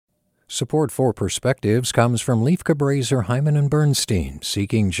Support for Perspectives comes from Leif Cabraser, Hyman and Bernstein,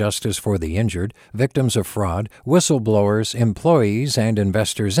 seeking justice for the injured, victims of fraud, whistleblowers, employees, and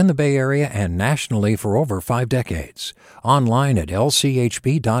investors in the Bay Area and nationally for over 5 decades. Online at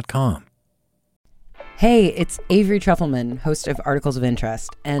lchb.com. Hey, it's Avery Trufelman, host of Articles of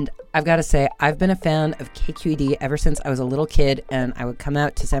Interest, and I've got to say, I've been a fan of KQED ever since I was a little kid and I would come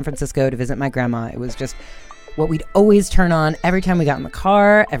out to San Francisco to visit my grandma. It was just what we'd always turn on every time we got in the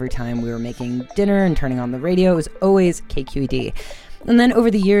car, every time we were making dinner and turning on the radio. It was always KQED. And then over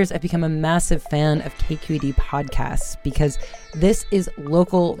the years, I've become a massive fan of KQED podcasts because this is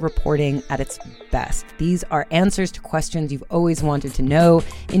local reporting at its best. These are answers to questions you've always wanted to know,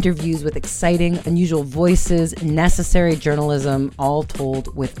 interviews with exciting, unusual voices, necessary journalism, all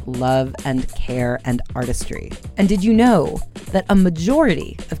told with love and care and artistry. And did you know that a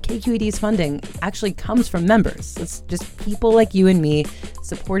majority of KQED's funding actually comes from members? It's just people like you and me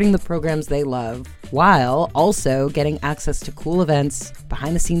supporting the programs they love, while also getting access to cool events,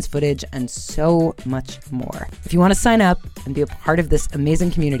 behind-the-scenes footage, and so much more. If you want to sign up and be a part of this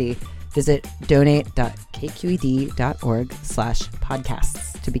amazing community, visit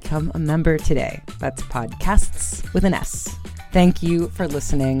donate.kqed.org/podcasts to become a member today. That's podcasts with an S. Thank you for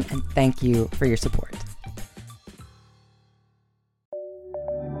listening, and thank you for your support.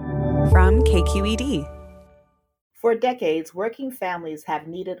 From KQED. For decades, working families have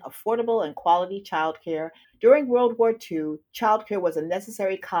needed affordable and quality childcare. During World War II, childcare was a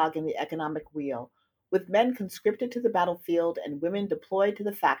necessary cog in the economic wheel. With men conscripted to the battlefield and women deployed to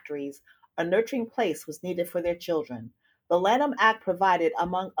the factories, a nurturing place was needed for their children. The Lanham Act provided,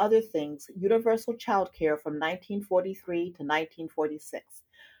 among other things, universal childcare from 1943 to 1946.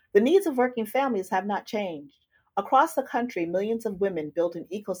 The needs of working families have not changed. Across the country, millions of women built an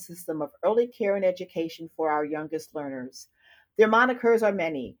ecosystem of early care and education for our youngest learners. Their monikers are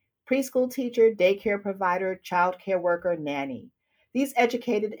many: preschool teacher, daycare provider, child care worker, nanny. These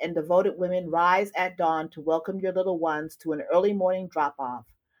educated and devoted women rise at dawn to welcome your little ones to an early morning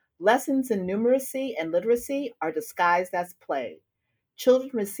drop-off. Lessons in numeracy and literacy are disguised as play.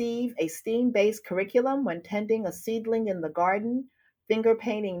 Children receive a STEAM-based curriculum when tending a seedling in the garden, finger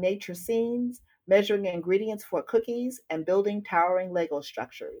painting nature scenes, measuring ingredients for cookies, and building towering Lego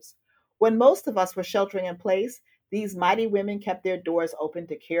structures. When most of us were sheltering in place, these mighty women kept their doors open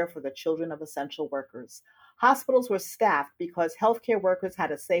to care for the children of essential workers. Hospitals were staffed because healthcare workers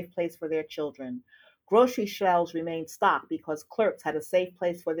had a safe place for their children. Grocery shelves remained stocked because clerks had a safe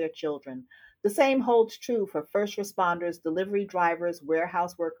place for their children. The same holds true for first responders, delivery drivers,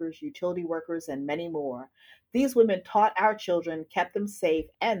 warehouse workers, utility workers, and many more. These women taught our children, kept them safe,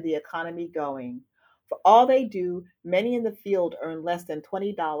 and the economy going. For all they do, many in the field earn less than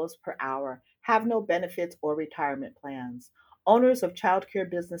 $20 per hour, have no benefits or retirement plans. Owners of childcare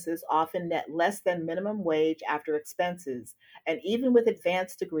businesses often net less than minimum wage after expenses, and even with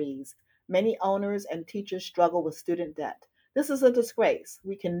advanced degrees, many owners and teachers struggle with student debt. This is a disgrace.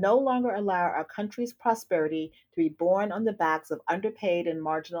 We can no longer allow our country's prosperity to be borne on the backs of underpaid and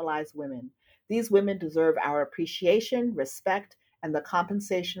marginalized women. These women deserve our appreciation, respect, and the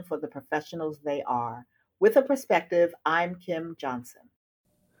compensation for the professionals they are. With a perspective, I'm Kim Johnson.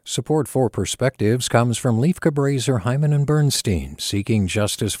 Support for Perspectives comes from Leif Cabraser, Hyman and Bernstein, seeking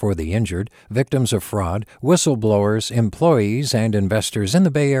justice for the injured, victims of fraud, whistleblowers, employees, and investors in the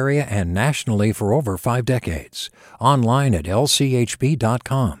Bay Area and nationally for over 5 decades. Online at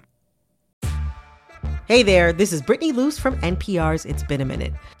lchb.com. Hey there, this is Brittany Luce from NPR's It's Been a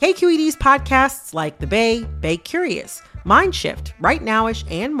Minute. KQED's podcasts like The Bay, Bay Curious, Mind Shift, Right Nowish,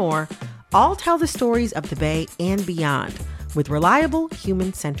 and more all tell the stories of the Bay and beyond with reliable,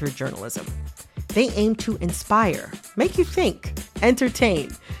 human-centered journalism. They aim to inspire, make you think,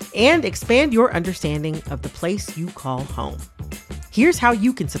 entertain, and expand your understanding of the place you call home. Here's how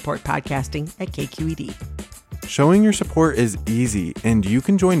you can support podcasting at KQED. Showing your support is easy, and you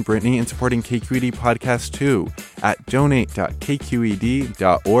can join Brittany in supporting KQED podcasts too at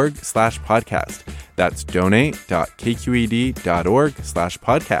donate.kqed.org/podcast. That's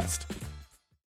donate.kqed.org/podcast.